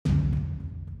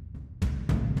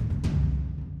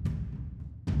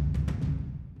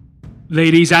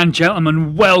Ladies and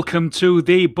gentlemen, welcome to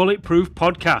the Bulletproof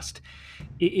Podcast.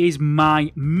 It is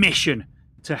my mission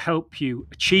to help you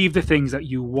achieve the things that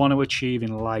you want to achieve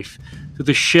in life through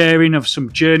the sharing of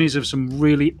some journeys of some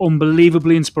really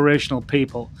unbelievably inspirational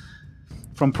people,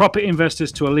 from property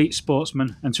investors to elite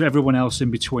sportsmen and to everyone else in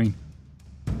between.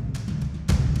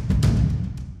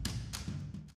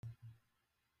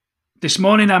 This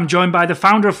morning, I'm joined by the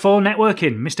founder of 4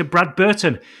 Networking, Mr. Brad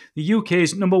Burton, the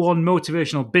UK's #1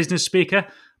 motivational business speaker,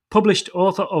 published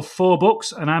author of 4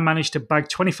 books, and I managed to bag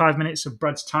 25 minutes of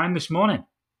Brad's time this morning.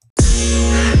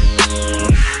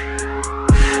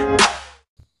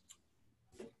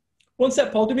 One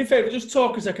sec, Paul. Do me a favour. Just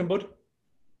talk a second, bud.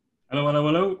 Hello, hello,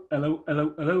 hello, hello,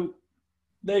 hello, hello.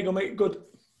 There you go, mate. Good.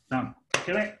 Damn.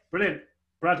 Okay, brilliant.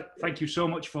 Brad, thank you so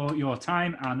much for your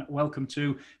time and welcome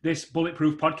to this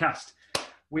Bulletproof Podcast.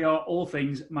 We are all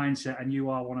things mindset and you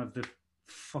are one of the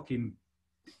fucking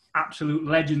absolute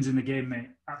legends in the game, mate.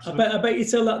 Absolutely. I bet you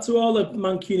tell that to all the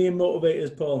Mancunian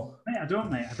motivators, Paul. Mate, I don't.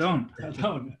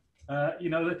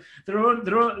 There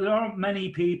aren't many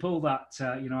people that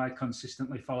I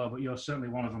consistently follow, but you're certainly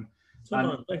one of them.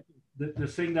 The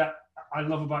thing that I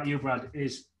love about you, Brad,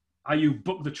 is how you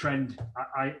book the trend.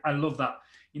 I love that.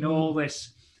 All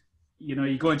this,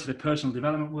 you go into the personal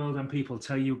development world and people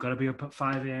tell you you've got to be up at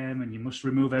 5 a.m. and you must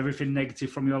remove everything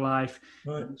negative from your life,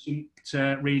 right.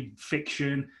 To read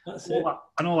fiction,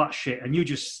 all that shit. And you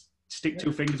just stick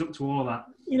 2 fingers up to all of that.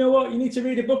 You know what? You need to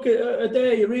read a book a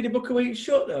day. You read a book a week.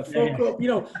 Shut the fuck up.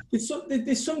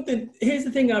 There's something. Here's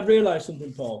the thing I've realised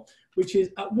something, Paul, which is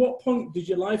at what point does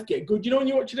your life get good? When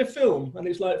you're watching a film and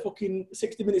it's like fucking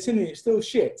 60 minutes in and it's still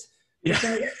shit. Yeah.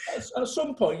 Like, at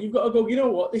some point you've got to go, you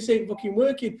know what, this ain't fucking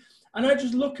working. And I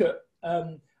just look at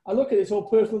this whole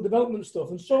personal development stuff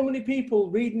and so many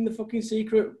people reading The Fucking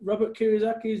Secret, Robert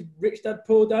Kiyosaki's Rich Dad,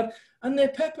 Poor Dad, and they're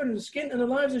peppered and skint and their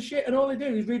lives are shit and all they do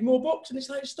is read more books and it's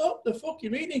like, stop the fuck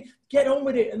you're reading, get on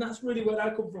with it. And that's really where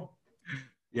I come from.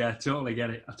 Yeah, I totally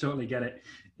get it.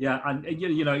 Yeah, and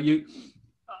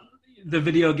the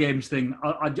video games thing,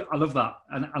 I love that.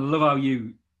 And I love how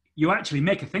you actually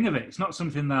make a thing of it. It's not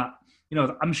something that,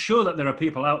 I'm sure that there are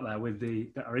people out there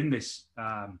that are in this,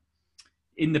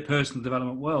 in the personal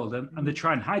development world, and they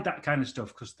try and hide that kind of stuff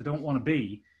because they don't want to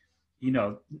be,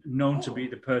 known to be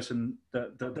the person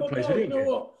that plays video games. You know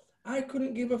what? I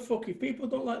couldn't give a fuck if people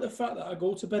don't like the fact that I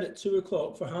go to bed at 2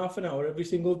 o'clock for half an hour every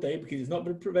single day because it's not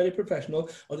very professional,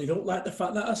 or they don't like the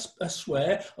fact that I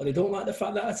swear, or they don't like the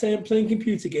fact that I say I'm playing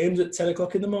computer games at 10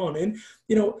 o'clock in the morning.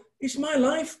 It's my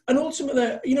life. And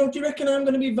ultimately, do you reckon I'm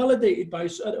going to be validated by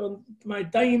my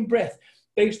dying breath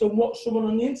based on what someone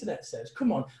on the internet says?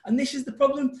 Come on. And this is the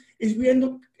problem, is we end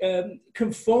up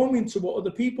conforming to what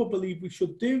other people believe we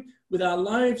should do with our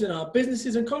lives and our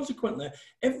businesses. And consequently,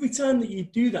 every time that you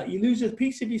do that, you lose a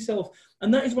piece of yourself.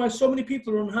 And that is why so many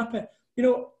people are unhappy.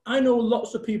 I know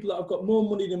lots of people that have got more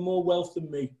money and more wealth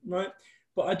than me, right?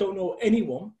 But I don't know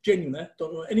anyone, genuinely,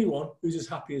 who's as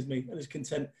happy as me and as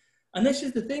content. And this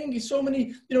is the thing, is so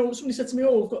many, somebody said to me,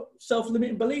 we've got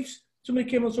self-limiting beliefs. Somebody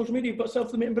came on social media, you've got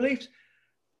self-limiting beliefs.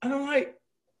 And I'm like,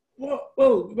 what?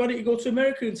 Well, why don't you go to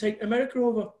America and take America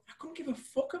over? I couldn't give a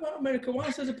fuck about America. Why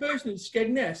there's a person in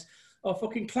Skegness or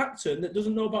fucking Clacton that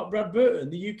doesn't know about Brad Burton,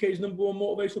 the UK's #1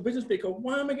 motivational business speaker?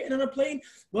 Why am I getting on a plane?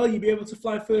 Well, you'll be able to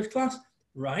fly first class.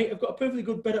 Right, I've got a perfectly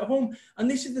good bed at home. And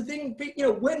this is the thing,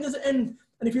 when does it end?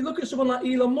 And if you look at someone like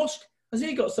Elon Musk, has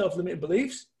he got self-limiting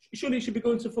beliefs? Surely he should be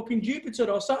going to fucking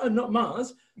Jupiter or Saturn, not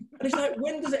Mars. And it's like,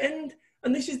 when does it end?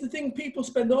 And this is the thing, people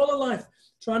spend all their life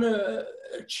trying to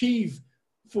achieve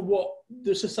for what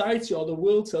the society or the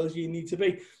world tells you need to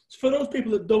be. So for those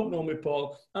people that don't know me,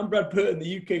 Paul, I'm Brad Burton,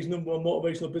 the UK's #1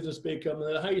 motivational business speaker. I'm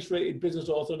the highest rated business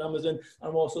author on Amazon.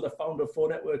 I'm also the founder of 4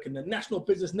 Networking, the national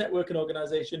business networking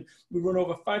organisation. We run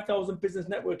over 5,000 business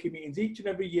networking meetings each and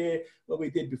every year, what we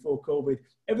did before COVID.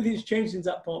 Everything's changed since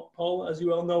that point, Paul. As you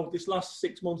well know, this last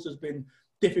 6 months has been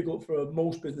difficult for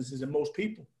most businesses and most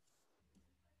people.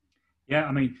 Yeah,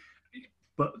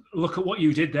 but look at what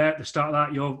you did there at the start of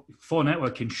that. Your 4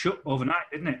 Networking shut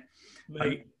overnight, didn't it?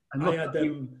 Mate, I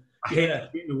hate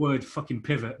the word fucking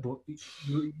pivot, but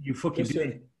you fucking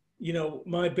did.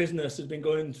 My business has been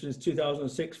going since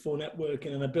 2006, 4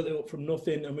 Networking, and I built it up from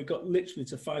nothing, and we got literally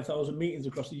to 5,000 meetings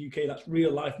across the UK. That's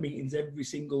real life meetings every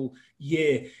single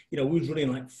year. We was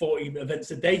running like 40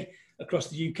 events a day across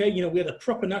the UK. We had a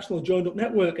proper national joined up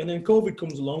network, and then COVID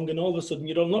comes along and all of a sudden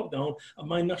you're on lockdown and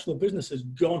my national business has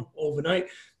gone overnight.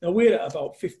 Now we're at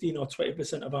about 15 or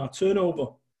 20% of our turnover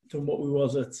from what we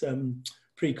was at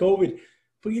pre-COVID.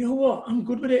 But you know what? I'm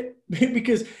good with it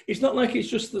because it's not like it's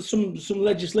just some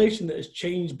legislation that has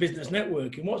changed business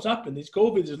networking. What's happened is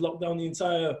COVID has locked down the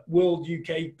entire world,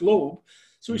 UK, globe.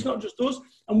 So it's not just us.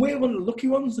 And we're one of the lucky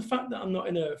ones. The fact that I'm not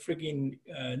in a frigging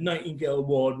Nightingale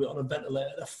ward on a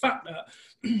ventilator, the fact that,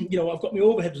 you know, I've got my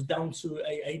overheads down to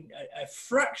a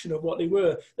fraction of what they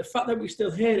were, the fact that we're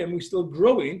still here and we're still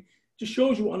growing just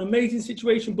shows you what an amazing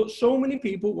situation. But so many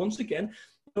people, once again,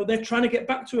 you know, they're trying to get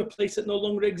back to a place that no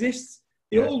longer exists.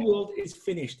 The old world is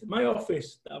finished. My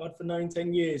office that I've had for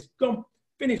 9-10 years, gone,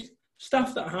 finished.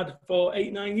 Staff that I had for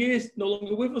 8-9 years, no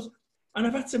longer with us. And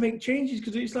I've had to make changes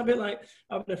because it's a bit like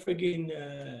having a frigging,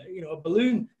 you know, a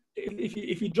balloon.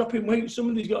 If you're dropping weight,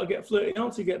 somebody's got to get floating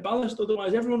out to get ballast.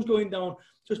 Otherwise, everyone's going down.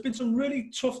 So it's been some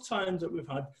really tough times that we've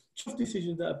had, tough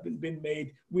decisions that have been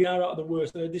made. We are out of the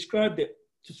worst. And I described it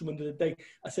to someone the other day.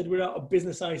 I said, we're out of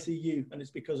business ICU, and it's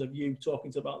because of you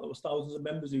talking about those thousands of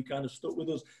members who kind of stuck with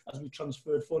us as we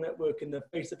transferred full network and the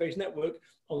face-to-face network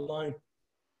online.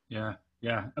 Yeah.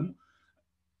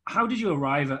 How did you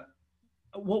arrive at,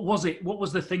 what was it? What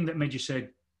was the thing that made you say,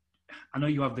 I know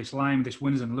you have this line, this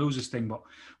winners and losers thing, but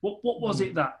what was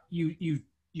it that you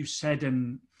said,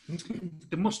 and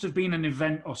there must have been an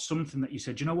event or something that you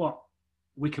said, you know what,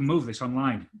 we can move this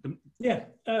online. When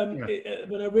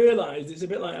I realised it's a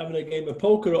bit like having a game of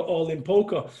poker or all-in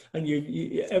poker, and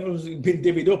everyone's been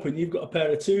divvied up, and you've got a pair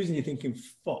of twos, and you're thinking,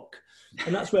 fuck.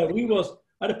 And that's where we was.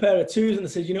 I had a pair of twos, and I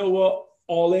said, you know what,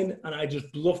 all in, and I just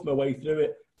bluffed my way through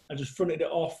it. I just fronted it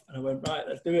off, and I went, right,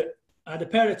 let's do it. I had a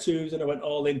pair of twos, and I went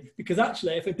all in, because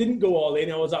actually, if I didn't go all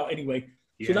in, I was out anyway.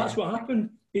 Yeah. So that's what happened.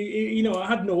 You know, I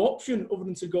had no option other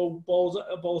than to go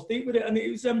balls deep with it, and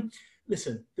it was.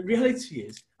 Listen, the reality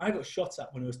is, I got shot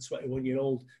at when I was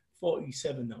 21-year-old,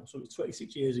 47 now, so it was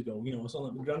 26 years ago. You know, I sound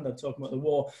like my granddad talking about the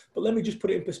war. But let me just put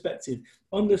it in perspective.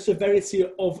 On the severity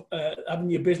of having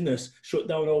your business shut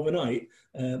down overnight,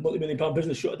 multi-million-pound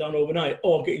business shut down overnight,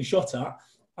 or getting shot at,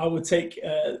 I would take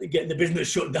getting the business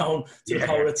shut down to the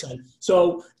power of 10.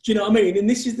 So, do you know what I mean? And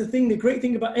this is the thing, the great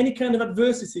thing about any kind of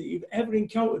adversity you've ever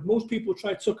encountered, most people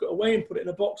try to tuck it away and put it in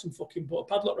a box and fucking put a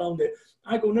padlock around it.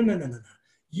 I go, no.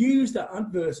 Use that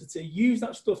adversity, use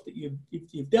that stuff that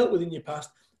you've dealt with in your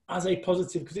past as a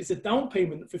positive, because it's a down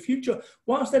payment for future.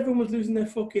 Whilst everyone was losing their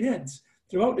fucking heads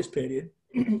throughout this period,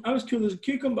 I was cool as a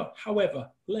cucumber. However,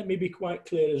 let me be quite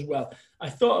clear as well. I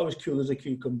thought I was cool as a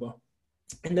cucumber.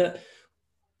 And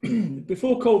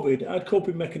before COVID, I had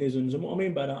coping mechanisms. And what I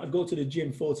mean by that, I'd go to the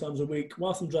gym 4 times a week.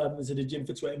 Whilst I'm driving to the gym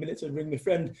for 20 minutes, I'd ring my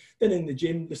friend. Then in the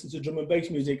gym, listen to drum and bass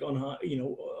music on, you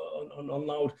know, on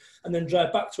loud, and then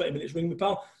drive back 20 minutes, ring my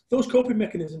pal. Those coping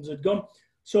mechanisms had gone.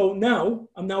 So now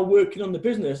I'm working on the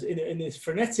business in this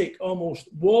frenetic, almost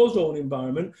war zone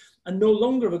environment, and no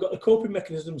longer have I got the coping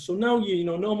mechanisms. So now you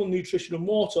know, normal nutrition and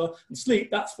water and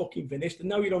sleep, that's fucking finished. And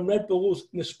now you're on Red Bulls,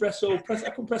 Nespresso. I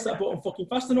couldn't press that button fucking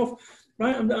fast enough,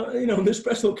 right? I'm you know,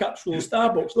 Nespresso capsules,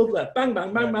 Starbucks, lovely, bang,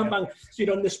 bang, bang, bang, bang. So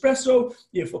you're on Nespresso,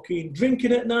 you're fucking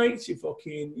drinking at night, you're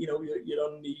fucking, you know, you're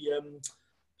on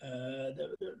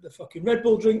the fucking Red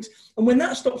Bull drinks. And when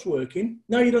that stops working,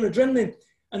 now you're on adrenaline.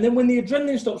 And then when the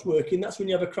adrenaline stops working, that's when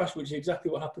you have a crash, which is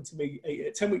exactly what happened to me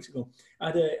 10 weeks ago. I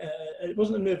had it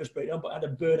wasn't a nervous breakdown, but I had a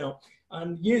burnout.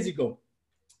 And years ago,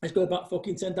 let's go back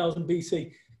fucking 10,000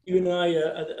 BC. You and I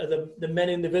are the men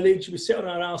in the village. We sit on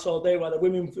our house all day while the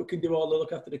women fucking do all the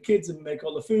look after the kids and make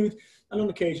all the food. And on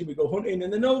occasion we go hunting.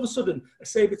 And then all of a sudden, a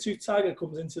saber-toothed tiger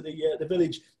comes into the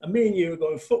village. And me and you are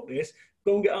going, fuck this.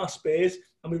 Go and get our spears,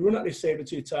 and we run at this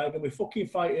saber-tooth tiger, and we fucking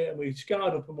fight it, and we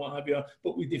scarred up and what have you,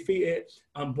 but we defeat it,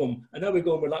 and boom. And now we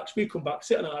go and relax. We come back,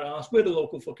 sit on our ass, we're the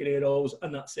local fucking heroes,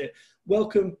 and that's it.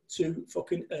 Welcome to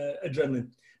fucking adrenaline.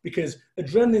 Because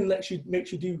adrenaline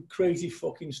makes you do crazy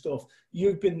fucking stuff.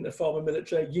 You've been a former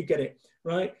military, you get it,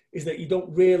 right? Is that you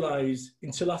don't realise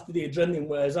until after the adrenaline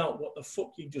wears out what the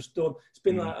fuck you've just done. It's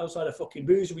been like outside of fucking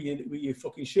booze with your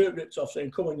fucking shirt ripped off saying,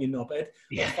 come on, you knobhead,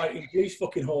 or fighting police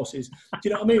fucking horses. Do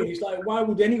you know what I mean? It's like, why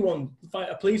would anyone fight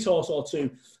a police horse or two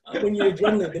when you're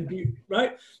adrenaline,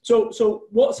 right? So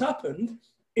what's happened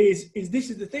is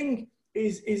this is the thing,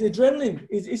 is adrenaline.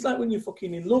 It's like when you're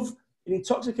fucking in love, and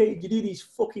intoxicated, you do these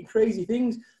fucking crazy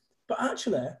things. But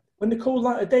actually, when the cold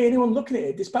light of day, anyone looking at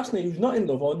it dispassionately who's not in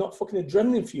love or not fucking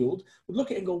adrenaline fueled would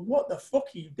look at it and go, what the fuck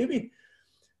are you doing?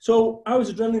 So I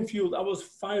was adrenaline fueled. I was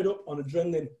fired up on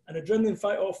adrenaline. An adrenaline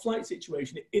fight or flight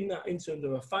situation in terms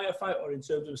of a firefight or in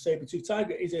terms of a saber-tooth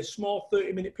tiger is a small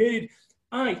 30-minute period.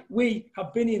 We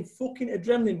have been in fucking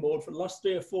adrenaline mode for the last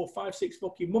 3 or 4, 5, 6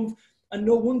 fucking months. And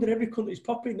no wonder every country's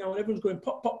popping now and everyone's going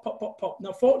pop, pop, pop, pop, pop.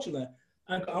 Now, fortunately,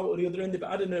 I got out of the other end of it.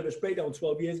 I had a nervous breakdown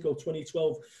 12 years ago,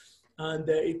 2012. And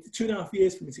it took 2.5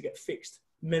 years for me to get fixed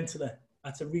mentally. I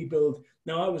had to rebuild.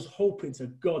 Now, I was hoping to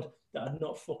God that I'd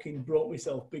not fucking broke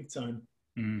myself big time.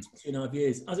 2.5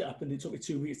 years. As it happened, it took me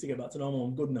 2 weeks to get back to normal.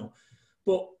 I'm good now.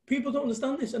 But people don't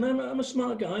understand this. And I'm a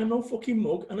smart guy. I'm no fucking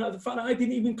mug. And the fact that I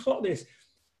didn't even clock this.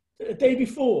 A day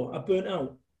before I burnt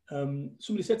out,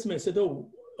 somebody said to me, I said, oh,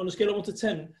 on a scale of 1 to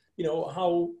 10, you know,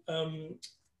 how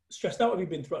stressed out have you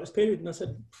been throughout this period? And I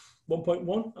said,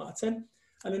 1.1 out of 10.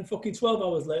 And then fucking 12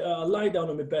 hours later, I lied down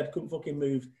on my bed, couldn't fucking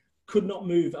move, could not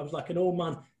move. I was like an old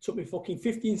man. It took me fucking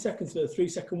 15 seconds for a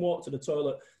 3-second walk to the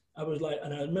toilet. I was like,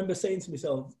 and I remember saying to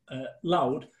myself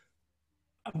loud,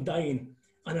 I'm dying.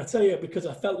 And I tell you, because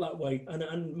I felt that way,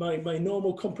 and my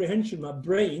normal comprehension, my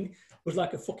brain was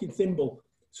like a fucking thimble.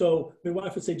 So my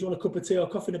wife would say, do you want a cup of tea or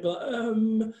coffee? And I'd be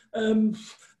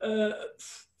like,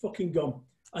 fucking gone.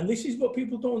 And this is what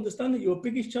people don't understand, that your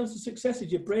biggest chance of success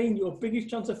is your brain. Your biggest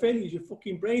chance of failure is your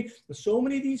fucking brain. There's so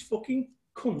many of these fucking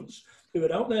cunts who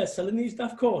are out there selling these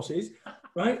daft courses,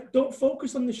 right? Don't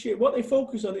focus on the shit. What they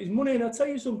focus on is money. And I'll tell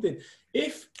you something.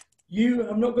 If you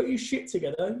have not got your shit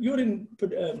together, you're in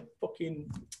fucking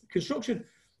construction.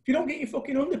 If you don't get your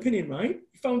fucking underpinning right,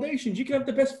 your foundations, you can have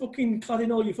the best fucking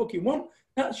cladding all you fucking want.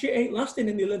 That shit ain't lasting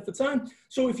in the length of time.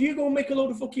 So if you go and make a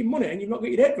load of fucking money and you've not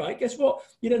got your head right, guess what?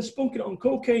 You're then spunking it on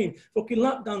cocaine, fucking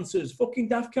lap dancers, fucking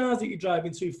daft cars that you're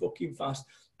driving too fucking fast,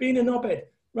 being a knobhead,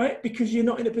 right? Because you're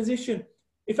not in a position.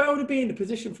 If I would have been in a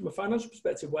position from a financial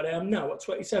perspective where I am now at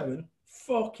 27,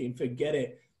 fucking forget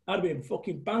it. I'd have been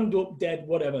fucking banged up, dead,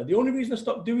 whatever. The only reason I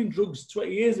stopped doing drugs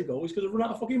 20 years ago is because I run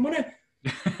out of fucking money.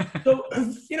 So,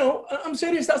 you know, I'm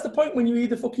serious. That's the point when you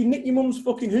either fucking nick your mum's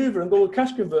fucking Hoover and go with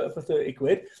cash converter for 30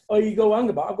 quid, or you go, hang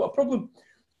about, I've got a problem.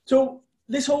 So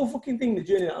this whole fucking thing, the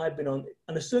journey that I've been on,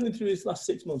 and certainly through this last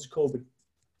 6 months of COVID,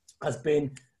 has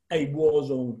been a war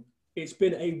zone. It's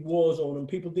been a war zone, and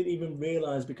people didn't even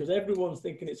realise, because everyone's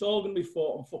thinking it's all going to be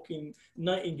fought on fucking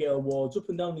Nightingale wards up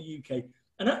and down the UK.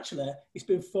 And actually, it's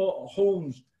been fought at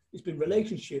homes. It's been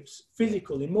relationships,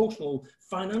 physical, emotional,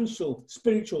 financial,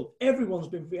 spiritual. Everyone's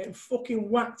been getting fucking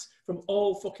whacked from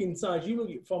all fucking sides. You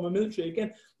look at former military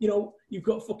again, you know, you've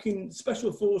got fucking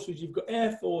special forces, you've got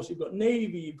Air Force, you've got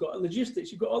Navy, you've got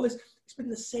logistics, you've got all this. It's been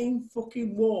the same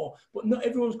fucking war, but not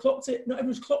everyone's clocked it. Not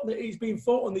everyone's clocked that it's being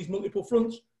fought on these multiple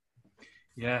fronts.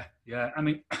 Yeah. I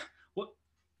mean,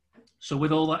 so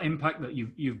with all that impact that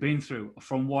you've been through,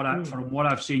 from what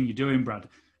I've seen you doing, Brad,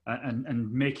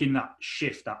 and making that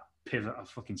shift, that pivot, I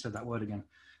fucking said that word again,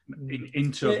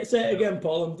 into... Say it again,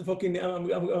 Paul. I'm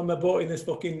aborting this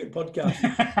fucking podcast.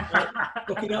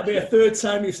 Fucking, that'll be a third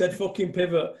time you said fucking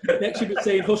pivot. Next you've been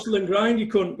saying hustle and grind, you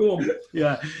couldn't. Go on.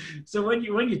 Yeah. So when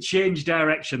you change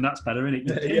direction, that's better, isn't it?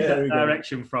 You change that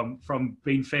direction from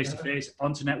being face-to-face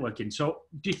onto networking. So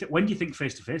when do you think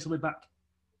face-to-face will be back?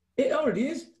 It already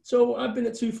is. So I've been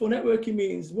at 2 full networking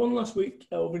meetings. One last week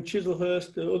over in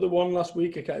Chislehurst. The other one last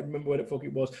week, I can't remember where the fuck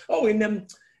it was. Oh, in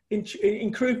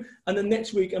Crewe. And then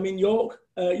next week, I'm in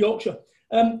Yorkshire.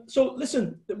 So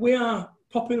listen, we are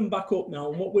popping them back up now.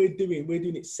 And what we're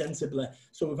doing it sensibly.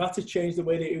 So we've had to change the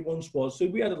way that it once was. So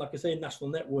we had, like I say, a national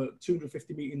network,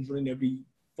 250 meetings running every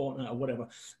fortnight or whatever.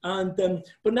 And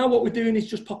but now what we're doing is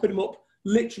just popping them up,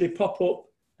 literally pop up.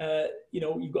 You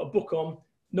know, you've got a book on.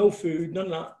 No food, none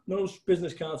of that, no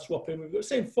business card swapping. We've got the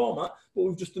same format, but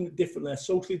we've just done it differently,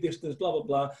 socially distanced, blah, blah,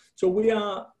 blah. So we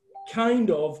are kind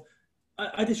of,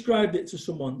 I described it to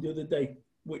someone the other day,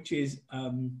 which is,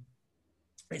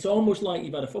 it's almost like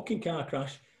you've had a fucking car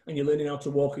crash and you're learning how to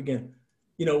walk again.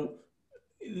 You know,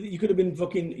 you could have been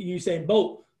fucking Usain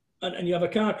Bolt and you have a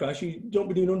car crash, you don't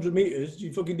be doing 100 metres,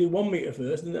 you fucking do 1 metre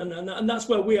first. And that's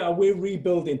where we are, we're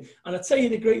rebuilding. And I tell you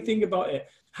the great thing about it,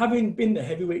 having been the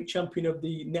heavyweight champion of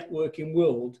the networking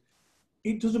world,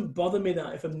 it doesn't bother me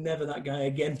that if I'm never that guy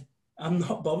again. I'm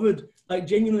not bothered. Like,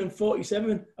 genuinely, I'm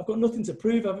 47. I've got nothing to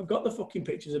prove. I've got the fucking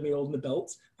pictures of me holding the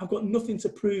belts. I've got nothing to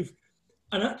prove.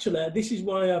 And actually, this is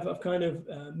why I've kind of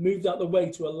moved out the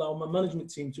way to allow my management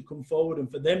team to come forward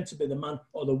and for them to be the man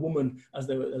or the woman, as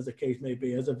the case may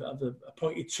be, as I've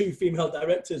appointed 2 female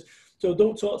directors. So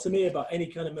don't talk to me about any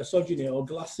kind of misogyny or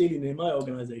glass ceiling in my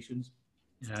organisations.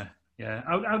 Yeah. Yeah.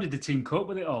 How did the team cope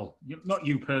with it all? Not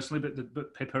you personally,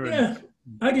 but Pippa. Yeah,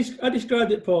 I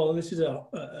described it, Paul, and this is a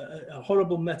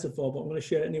horrible metaphor, but I'm going to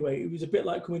share it anyway. It was a bit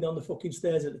like coming down the fucking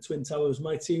stairs at the Twin Towers.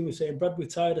 My team was saying, Brad, we're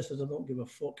tired. I said, I don't give a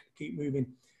fuck. Keep moving.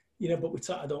 You know, but we're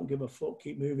tired. I don't give a fuck.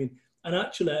 Keep moving. And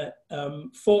actually,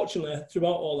 fortunately,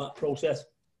 throughout all that process,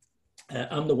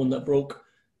 I'm the one that broke.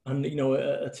 And, you know,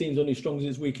 a team's only as strong as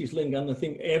its weakest link. And I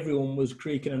think everyone was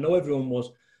creaking. I know everyone was.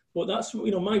 But that's,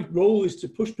 you know, my role is to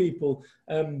push people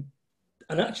and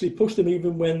actually push them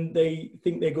even when they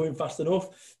think they're going fast enough.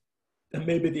 And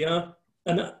maybe they are.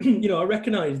 And, you know, I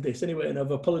recognise this anyway, and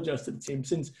I've apologised to the team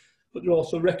since, but you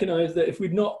also recognise that if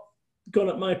we'd not gone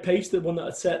at my pace, the one that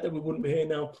I'd set, that we wouldn't be here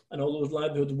now, and all those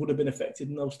livelihoods would have been affected,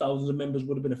 and those thousands of members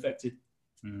would have been affected.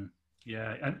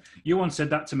 Yeah, and you once said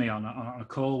that to me on a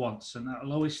call once, and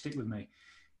that'll always stick with me.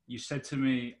 You said to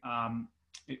me,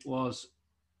 it was,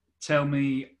 tell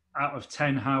me out of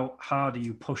 10, how hard are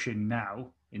you pushing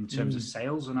now in terms of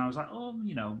sales? And I was like, oh,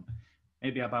 you know,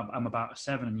 maybe I'm about a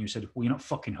 7. And you said, well, you're not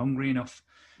fucking hungry enough.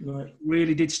 Right. It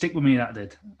really did stick with me, that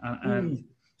did.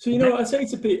 So, you know, I say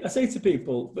to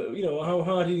people, but, you know, how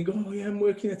hard are you? Go, oh, yeah, I'm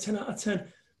working a 10 out of 10.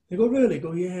 They go, really? I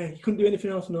go, yeah, you couldn't do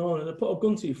anything else? No. And I put a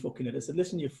gun to your fucking head. I said,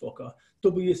 listen, you fucker,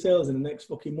 double your sales in the next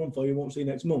fucking month, or you won't see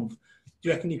next month. Do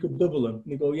you reckon you could double them? And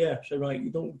they go, yeah. So, right,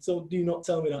 so do not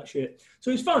tell me that shit.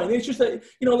 So it's fine. It's just that,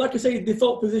 you know, like I say, the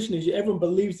default position is everyone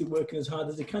believes they're working as hard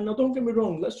as they can. Now, don't get me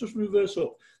wrong. Let's just reverse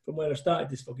up from where I started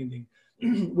this fucking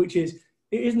thing, which is,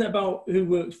 it isn't about who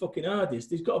works fucking hardest.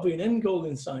 There's got to be an end goal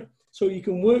in sight. So you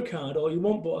can work hard all you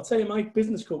want, but I'll tell you, my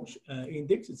business coach, Ian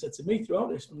Dixon, said to me throughout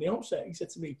this, from the outset, he said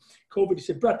to me, COVID, he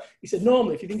said, Brad, he said,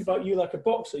 normally, if you think about you like a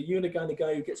boxer, you're the kind of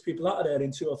guy who gets people out of there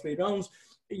in 2 or 3 rounds,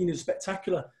 you know,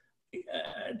 spectacular.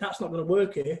 That's not going to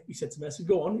work here. He said to me, I said,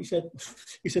 go on. He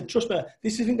said, trust me,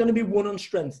 this isn't going to be won on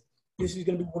strength. This is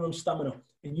going to be won on stamina.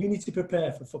 And you need to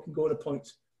prepare for fucking going to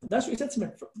points. That's what he said to me,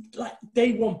 like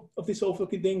day one of this whole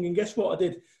fucking thing. And guess what I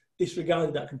did?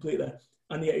 Disregarded that completely.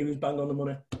 And yet he was bang on the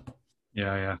money.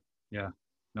 Yeah.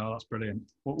 No, that's brilliant.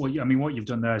 What you've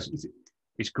done there is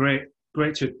it's great.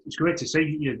 It's great to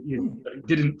see you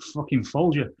didn't fucking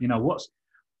fold you. You know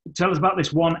tell us about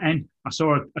this one N. I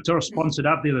saw a sponsored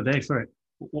ad the other day for it.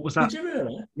 What was that? Did you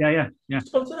really? Yeah.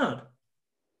 Sponsored ad?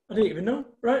 I didn't even know.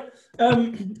 Right?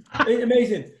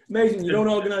 Amazing. Your own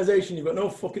organisation. You've got no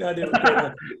fucking idea what's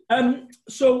going on.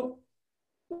 So,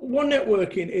 one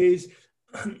networking is.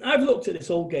 I've looked at this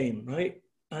whole game, right?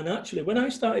 And actually, when I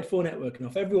started phone networking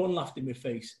off, everyone laughed in my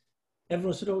face.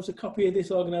 Everyone said, oh, it's a copy of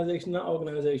this organisation, that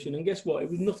organisation. And guess what? It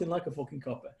was nothing like a fucking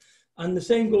copy. And the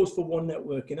same goes for one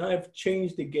networking. I've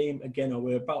changed the game again, or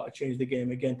we're about to change the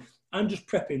game again. I'm just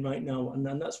prepping right now. And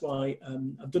that's why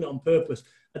I've done it on purpose.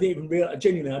 I didn't even realize, I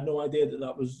genuinely had no idea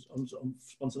that was on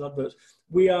sponsored adverts.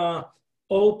 We are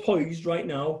all poised right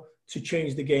now to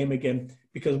change the game again.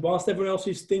 Because whilst everyone else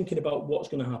is thinking about what's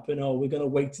going to happen, or we're going to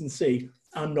wait and see,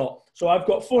 I'm not. So I've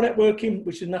got 4 networking,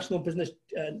 which is National Business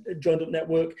Joined Up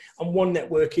Network, and 1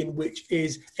 networking, which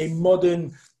is a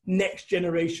modern next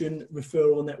generation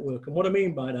referral network. And what I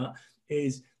mean by that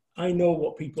is I know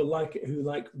what people like who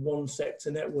like one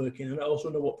sector networking, and I also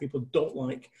know what people don't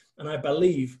like. And I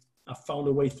believe I've found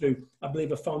a way through. I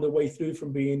believe I've found a way through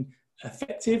from being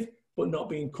effective, but not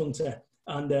being cunter.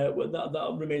 And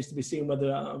that remains to be seen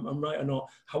whether I'm right or not.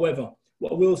 However,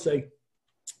 what I will say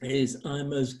is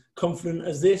I'm as confident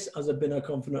as this as I've been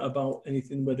confident about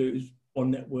anything, whether it was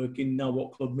on networking, now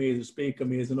what club, me as a speaker,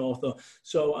 me as an author.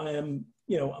 So I am,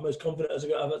 you know, I'm as confident as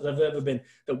I've ever been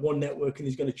that one networking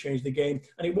is going to change the game.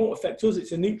 And it won't affect us.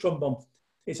 It's a neutron bomb.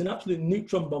 It's an absolute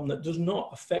neutron bomb that does not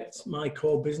affect my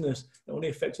core business. It only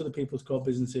affects other people's core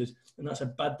businesses. And that's a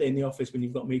bad day in the office when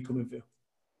you've got me coming through.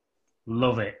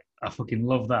 Love it. I fucking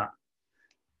love that.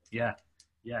 Yeah.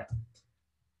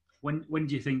 When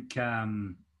do you think, go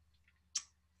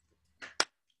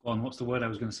on, what's the word I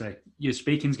was going to say? Your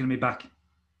speaking's going to be back.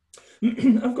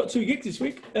 I've got 2 gigs this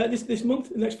week, this month,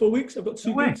 the next 4 weeks. I've got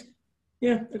 2 gigs.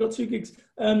 Yeah, I've got 2 gigs.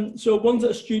 So one's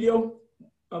at a studio.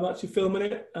 I'm actually filming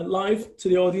it live to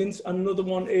the audience. And another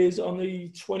one is on the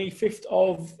 25th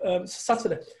of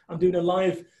Saturday. I'm doing a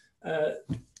live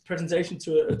presentation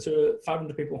to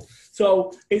 500 people.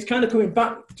 So it's kind of coming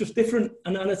back, just different.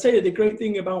 And I tell you, the great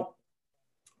thing about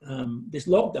this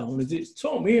lockdown is it's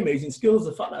taught me amazing skills.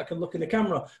 The fact that I can look to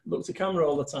camera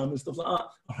all the time and stuff like that.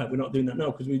 All right, we're not doing that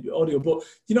now because we do audio, but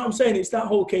you know what I'm saying? It's that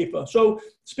whole caper. So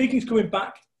speaking's coming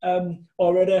back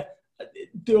already.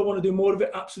 Do I want to do more of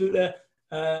it? Absolutely.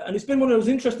 And it's been one of those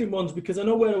interesting ones because I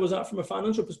know where I was at from a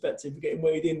financial perspective, getting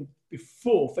weighed in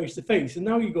before face to face. And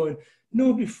now you're going,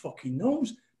 nobody fucking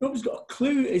knows. Nobody's got a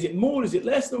clue. Is it more? Is it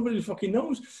less? Nobody fucking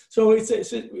knows. So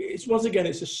it's once again,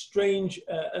 it's a strange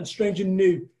and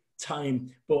new time.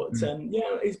 But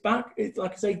yeah, it's back. It's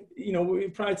like I say, you know,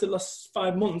 prior to the last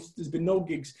 5 months, there's been no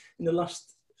gigs. In the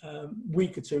last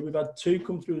week or 2, we've had 2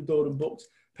 come through the door and booked,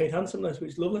 paid handsomely,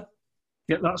 which is lovely.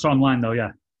 Yeah, that's online though.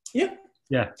 Yeah.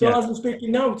 So as I'm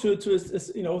speaking now to a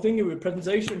you know, thinking with a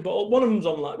presentation, but one of them's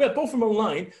online. Well, both of them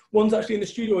online. One's actually in the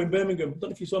studio in Birmingham. I don't know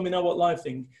if you saw me now what live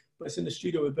thing, but it's in the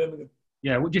studio in Birmingham.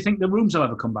 Yeah. What do you think the rooms will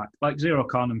ever come back, like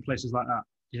ZeroCon and places like that?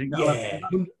 Do you think that'll Yeah,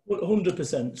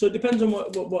 100%. So it depends on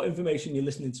what information you're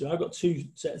listening to. I've got two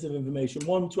sets of information.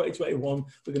 One, 2021,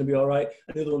 we're going to be all right.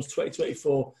 And the other one's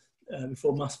 2024,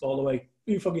 before masks fall away.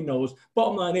 Who fucking knows?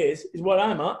 Bottom line is where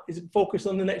I'm at, is focus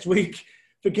on the next week.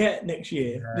 Forget next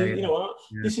year. Yeah, You know what?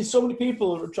 yeah. This is so many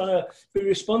people who are trying to be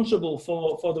responsible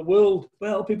for the world.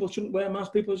 Well, people shouldn't wear masks.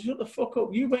 People, shut the fuck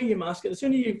up. You wear your mask. And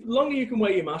the longer you can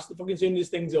wear your mask, the fucking sooner this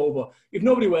thing's over. If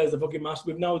nobody wears the fucking mask,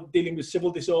 we're now dealing with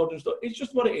civil disorder and stuff. It's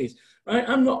just what it is, right?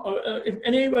 I'm not, in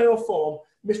any way or form,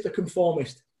 Mr.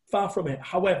 Conformist. Far from it.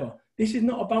 However, this is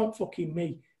not about fucking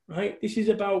me, right? This is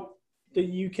about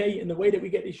the UK, and the way that we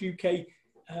get this UK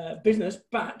business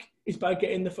back is by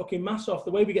getting the fucking mask off.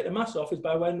 The way we get the mask off is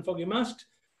by wearing the fucking masks.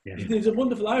 Yeah. There's a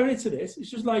wonderful irony to this.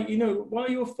 It's just like, why are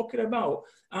you fucking about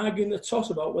arguing the toss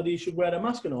about whether you should wear a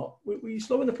mask or not? We're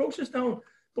slowing the process down.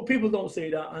 But people don't see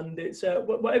that, and it's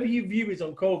whatever your view is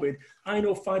on COVID. I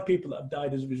know 5 people that have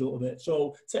died as a result of it.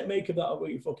 So make of that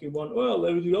what you fucking want. Well,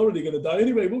 they're already going to die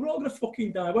anyway. Well, we're all going to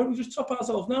fucking die. Why don't we just top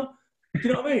ourselves now? Do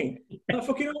you know what I mean? Like,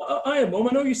 fucking, I am, Mum.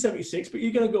 I know you're 76, but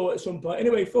you're going to go at some point.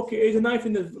 Anyway, fuck it. Here's a knife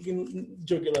in the fucking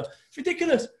jugular. It's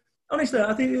ridiculous. Honestly,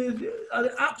 I think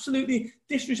they're absolutely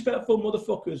disrespectful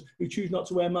motherfuckers who choose not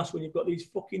to wear masks when you've got these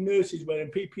fucking nurses wearing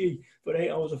PPE for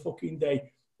 8 hours a fucking day.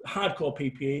 Hardcore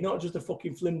PPE, not just a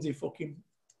fucking flimsy fucking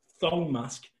thong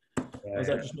mask. Yeah, is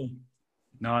that just me?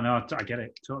 No, I get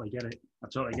it. Totally get it. I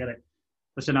totally get it.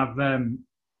 Listen,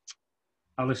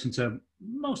 I listen to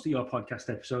most of your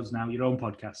podcast episodes now, your own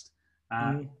podcast.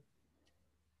 And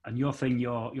your thing,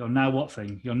 your now what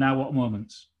thing, your now what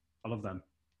moments. I love them.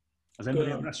 Has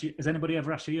anybody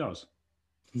ever asked you yours?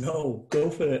 No, go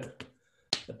for it.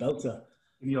 The belter.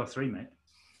 Give me your 3, mate.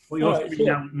 What are your 3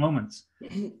 now moments?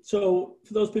 So,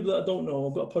 for those people that don't know,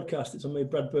 I've got a podcast. It's on my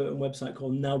Brad Burton website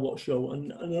called Now What Show.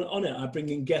 And on it, I bring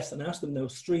in guests and ask them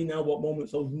those 3 now what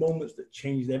moments, those moments that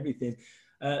changed everything.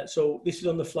 So this is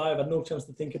on the fly. I've had no chance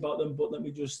to think about them, but let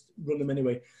me just run them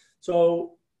anyway.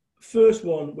 So first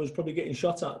one was probably getting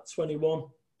shot at 21,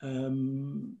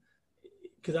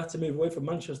 because I had to move away from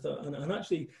Manchester. And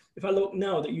actually, if I look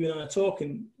now that you and I are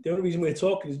talking, the only reason we're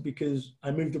talking is because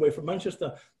I moved away from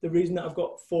Manchester. The reason that I've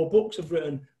got 4 books I've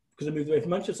written, because I moved away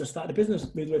from Manchester, started a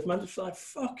business, moved away from Manchester, like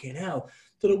fucking hell.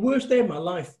 So the worst day of my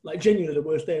life, like genuinely the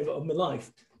worst day of my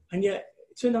life. And yet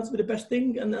it turned out to be the best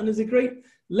thing. And there's a great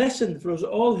lesson for us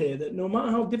all here that no matter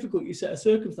how difficult your set of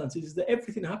circumstances is, that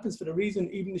everything happens for a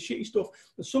reason, even the shitty stuff.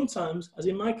 And sometimes, as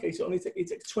in my case, it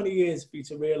takes 20 years for you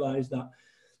to realise that.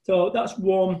 So that's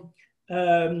one.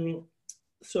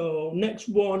 So next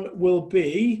one will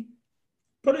be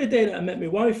probably the day that I met my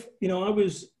wife. I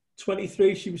was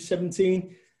 23, she was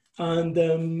 17. And,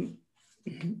 I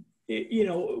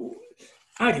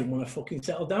didn't want to fucking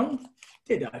settle down.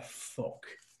 Did I? Fuck.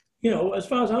 As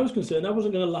far as I was concerned, I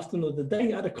wasn't going to last another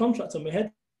day. I had a contract on my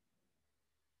head.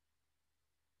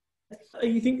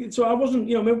 You think so? I wasn't.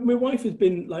 My wife has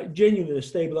been like genuinely a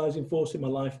stabilising force in my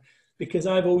life because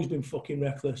I've always been fucking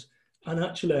reckless. And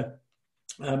actually,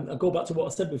 I go back to what I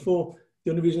said before.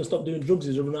 The only reason I stopped doing drugs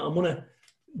is I run out of money.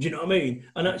 Do you know what I mean?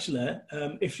 And actually,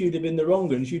 if she'd have been the wrong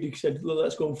one, she'd have said, "Well,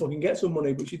 let's go and fucking get some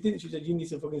money." But she didn't. She said, "You need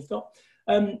to fucking stop."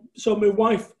 So my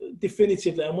wife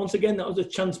definitively, and once again, that was a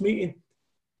chance meeting.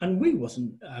 And it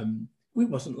wasn't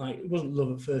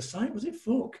love at first sight, was it?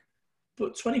 Fuck.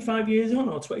 But 25 years on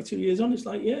or 22 years on, it's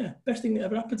like, yeah, best thing that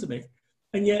ever happened to me.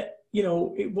 And yet,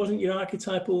 it wasn't your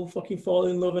archetypal fucking fall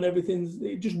in love and everything.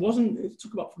 It just wasn't. It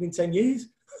took about fucking 10 years.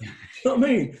 You know what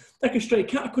I mean? Like a stray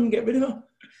cat, I couldn't get rid of her.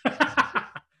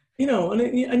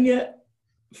 And yet,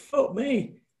 fuck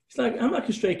me. It's like, I'm like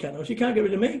a stray cat now. She can't get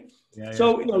rid of me. Yeah,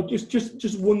 so,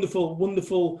 just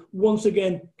wonderful, once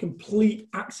again, complete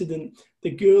accident.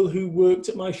 The girl who worked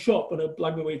at my shop, and I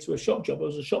blagged my way to a shop job, I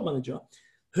was a shop manager,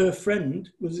 her friend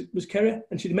was Kerry,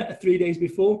 and she'd met her 3 days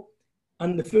before.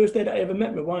 And the first day that I ever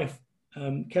met my wife,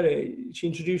 Kerry, she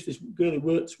introduced this girl who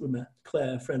worked with me,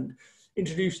 Claire, a friend,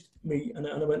 introduced me, and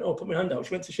I went, put my hand out.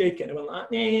 She went to shake it, and I went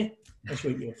like, nah. And she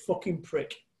went, you're a fucking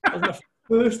prick. That was my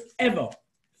first ever,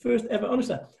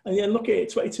 honestly. And then look at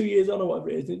it, 22 years on or whatever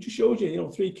it is. And it just shows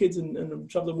you, 3 kids and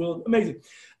travel the world. Amazing.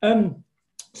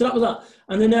 So that was that.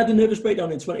 And then I had a nervous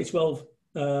breakdown in 2012,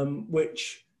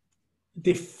 which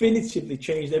definitively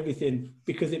changed everything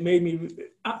because it made me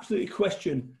absolutely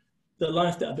question the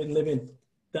life that I've been living.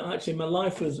 That actually my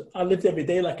life I lived every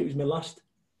day like it was my last,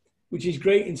 which is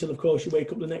great until, of course, you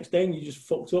wake up the next day and you just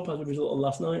fucked up as a result of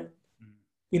last night.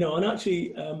 And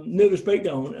actually, nervous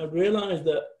breakdown, I realised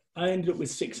that I ended up with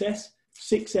success.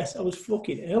 I was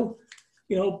fucking ill.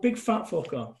 Big fat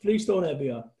fucker, 3 stone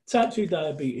heavier, type 2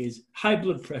 diabetes, high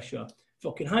blood pressure,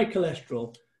 fucking high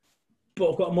cholesterol. But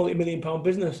I've got a multi-million-pound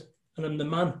business. and I'm the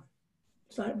man.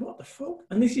 It's like, what the fuck?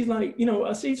 And this is like, you know,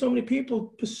 I see so many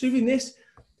people pursuing this.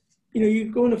 You know,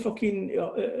 you go in a fucking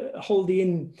Holiday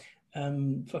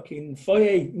Inn fucking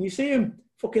foyer and you see them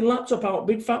fucking laptop out,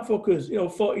 big fat fuckers, you know,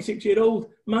 46-year-old,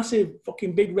 massive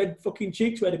fucking big red fucking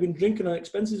cheeks where they've been drinking on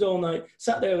expenses all night,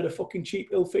 sat there with a fucking cheap,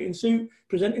 ill-fitting suit,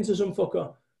 presenting to some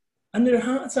fucker. And they're a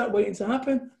heart attack waiting to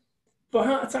happen. But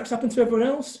heart attacks happen to everyone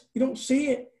else. You don't see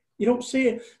it. You don't see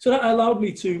it. So that allowed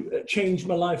me to change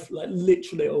my life, like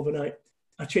literally overnight.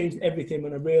 I changed everything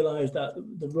when I realized that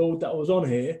the road that I was on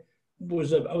here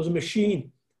was I was a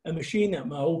machine that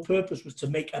my whole purpose was to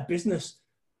make a business.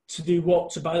 To do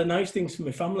what? To buy the nice things for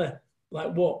my family.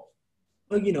 Like what?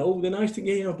 Well, you know, the nice thing,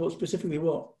 yeah, you know, but specifically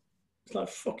what? It's like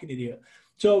fucking idiot.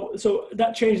 So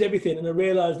that changed everything, and I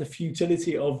realized the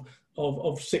futility of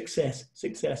success.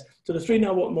 So the 3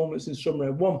 now what moments in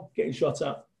summary: 1, getting shot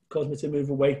at, caused me to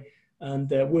move away,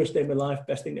 and worst day of my life,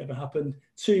 best thing that ever happened.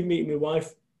 2, meeting my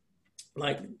wife,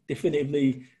 like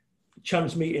definitively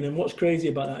chance meeting. And what's crazy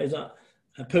about that is that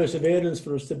perseverance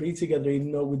for us to be together,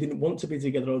 even though we didn't want to be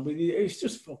together. It's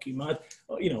just fucking mad,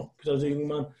 you know, because I was a young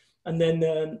man. And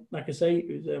then, like I say,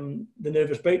 it was the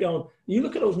nervous breakdown. You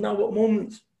look at those now what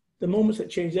moments, the moments that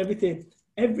changed everything.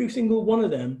 Every single one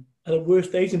of them are the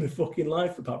worst days in my fucking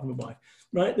life, apart from my wife,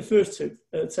 right? The first 2,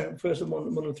 first one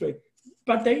and 3,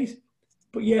 bad days.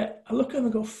 But yeah, I look at them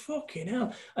and go, fucking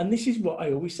hell. And this is what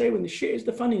I always say, when the shit is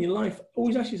the fan in your life,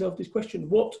 always ask yourself this question: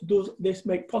 what does this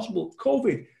make possible?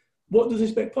 COVID. What does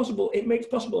this make possible? It makes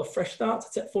possible a fresh start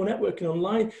to Tech4 networking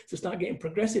online, to start getting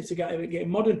progressive, to getting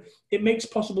modern. It makes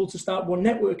possible to start One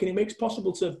Network, and it makes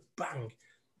possible to bang.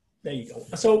 There you go.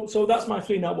 So that's my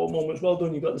 3 now what moments. Well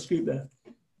done. You got the scoop there.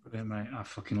 Brilliant, mate. I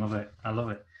fucking love it. I love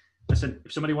it. Listen,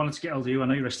 if somebody wanted to get hold of you, I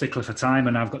know you're a stickler for time,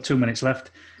 and I've got 2 minutes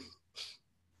left.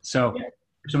 So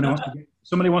if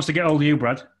somebody wants to get hold of you,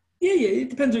 Brad. Yeah, it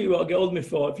depends what you want to get hold of me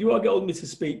for. If you want to get hold of me to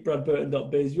speak,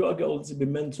 bradburton.biz. If you want to get hold of me to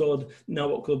be mentored,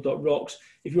 nowwhatclub.rocks.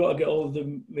 If you want to get hold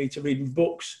of me to read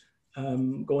books,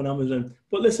 go on Amazon.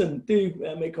 But listen,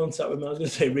 do make contact with me. I was going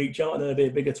to say reach out, and then I'll be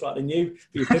a bigger twat than you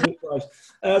for your payment price.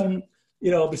 You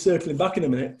know, I'll be circling back in a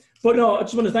minute. But no, I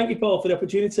just want to thank you, Paul, for the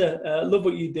opportunity. Love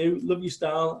what you do, love your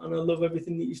style, and I love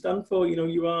everything that you stand for. You know,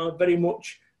 you are very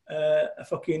much a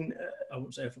fucking, I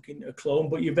won't say a clone,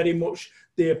 but you're very much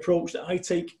the approach that I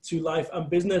take to life and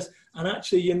business. And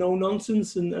actually, you're no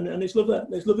nonsense, and it's lovely.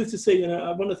 It's lovely to see. And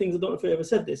one of the things, I don't know if I ever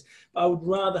said this, but I would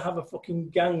rather have a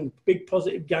fucking gang, big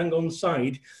positive gang on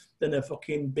side than a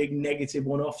fucking big negative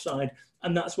one off side.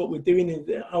 And that's what we're doing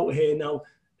out here now.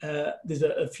 There's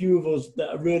a few of us that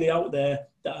are really out there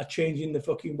that are changing the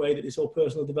fucking way that this whole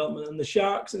personal development, and the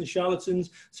sharks and the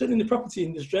charlatans, certainly in the property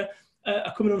industry,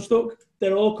 are coming unstuck.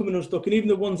 They're all coming unstuck. And even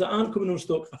the ones that aren't coming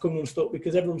unstuck are coming unstuck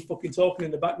because everyone's fucking talking in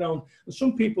the background. And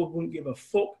some people wouldn't give a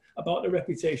fuck about their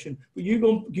reputation. But you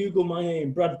go Google my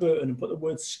name, Brad Burton, and put the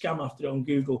word scam after it on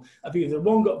Google. I've either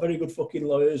 1, got very good fucking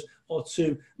lawyers, or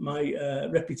 2, my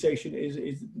reputation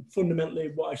is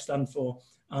fundamentally what I stand for.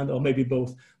 Or maybe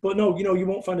both. But no, you know, you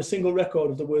won't find a single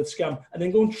record of the word scam. And then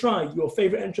go and try your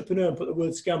favorite entrepreneur and put the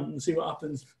word scam and see what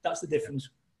happens. That's the difference.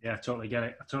 Yeah, I totally get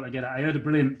it. I heard a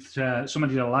brilliant,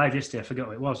 somebody did a live yesterday, I forget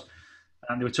what it was,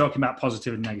 and they were talking about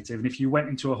positive and negative. And if you went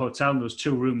into a hotel and there was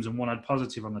 2 rooms and one had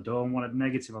positive on the door and one had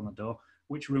negative on the door,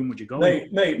 which room would you go in?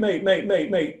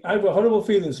 Mate. I have a horrible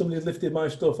feeling somebody had lifted my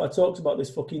stuff. I talked about this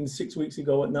fucking 6 weeks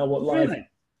ago at Now What Live. Really?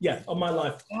 Yeah, on my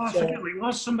life. Oh, I forget what it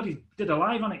was. Somebody did a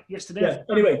live on it yesterday. Yeah.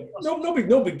 Anyway,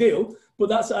 no big deal. But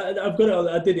that's I've got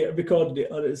it. I did it. I recorded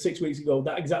it 6 weeks ago.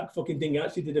 That exact fucking thing. I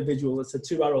actually did a visual that said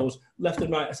 2 arrows left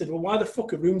and right. I said, well, why the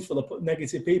fuck are rooms full of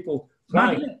negative people?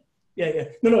 Right. Yeah.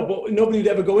 No. But nobody would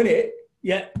ever go in it.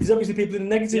 Yeah. There's obviously people in the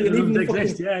negative. Yeah, and even the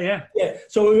exist. Yeah.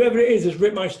 So whoever it is has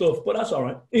ripped my stuff. But that's all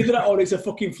right. Either that or it's a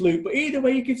fucking fluke. But either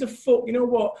way, it gives a fuck. You know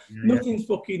what? Nothing's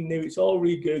fucking new. It's all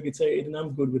regurgitated, and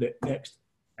I'm good with it. Next.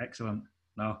 Excellent.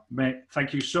 No, mate,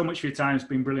 thank you so much for your time. It's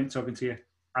been brilliant talking to you,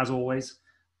 as always.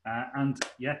 And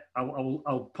yeah,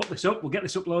 I'll put this up. We'll get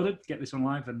this uploaded, get this on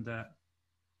live, and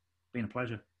been a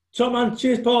pleasure. Top man.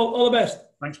 Cheers, Paul. All the best.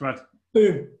 Thanks, Brad.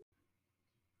 Boom.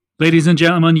 Ladies and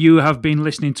gentlemen, you have been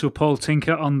listening to Paul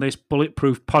Tinker on this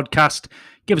Bulletproof podcast.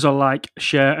 Give us a like,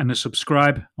 share, and a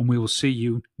subscribe, and we will see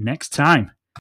you next time.